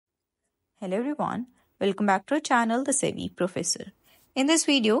Hello everyone, welcome back to our channel The Savvy Professor. In this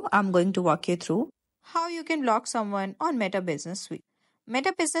video, I'm going to walk you through how you can block someone on Meta Business Suite.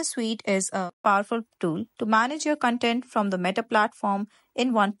 Meta Business Suite is a powerful tool to manage your content from the Meta platform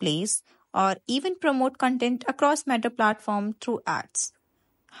in one place or even promote content across Meta platform through ads.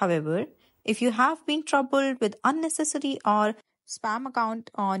 However, if you have been troubled with unnecessary or spam account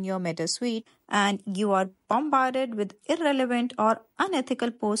on your Meta suite and you are bombarded with irrelevant or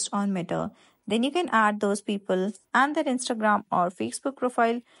unethical posts on Meta, then you can add those people and their Instagram or Facebook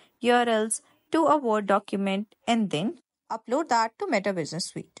profile URLs to a Word document and then upload that to Meta Business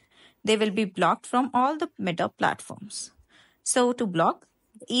Suite. They will be blocked from all the Meta platforms. So to block,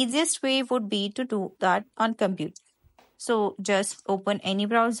 the easiest way would be to do that on computer. So just open any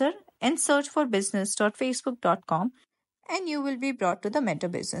browser and search for business.facebook.com and you will be brought to the Meta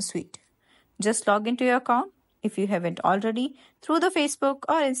Business Suite. Just log into your account if you haven't already through the Facebook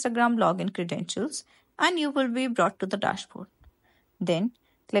or Instagram login credentials and you will be brought to the dashboard. Then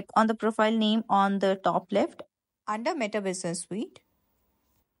click on the profile name on the top left under Meta Business Suite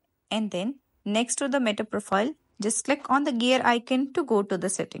and then next to the Meta profile, just click on the gear icon to go to the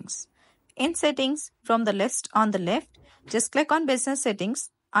settings. In settings from the list on the left, just click on business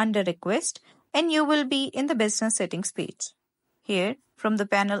settings under request and you will be in the business settings page. Here from the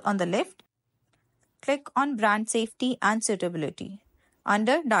panel on the left, click on brand safety and suitability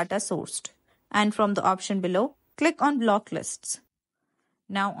under data sourced and from the option below, click on block lists.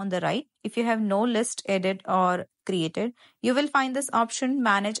 Now on the right, if you have no list added or created, you will find this option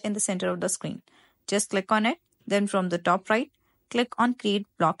manage in the center of the screen. Just click on it. Then from the top right, click on create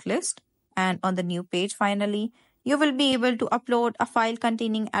block list and on the new page finally, you will be able to upload a file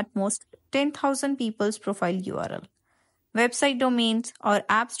containing at most 10,000 people's profile URL, website domains or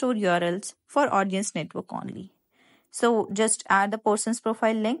app store URLs for audience network only. So just add the person's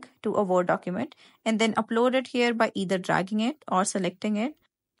profile link to a Word document and then upload it here by either dragging it or selecting it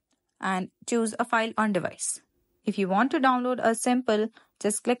and choose a file on device. If you want to download a sample,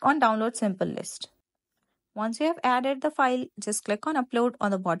 just click on download sample list. Once you have added the file, just click on upload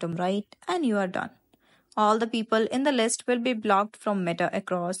on the bottom right and you are done. All the people in the list will be blocked from Meta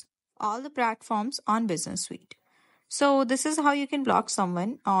across all the platforms on Business Suite. So this is how you can block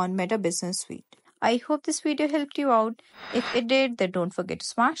someone on Meta Business Suite. I hope this video helped you out. If it did, then don't forget to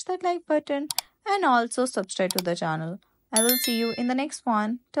smash that like button and also subscribe to the channel. I will see you in the next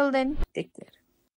one. Till then, take care.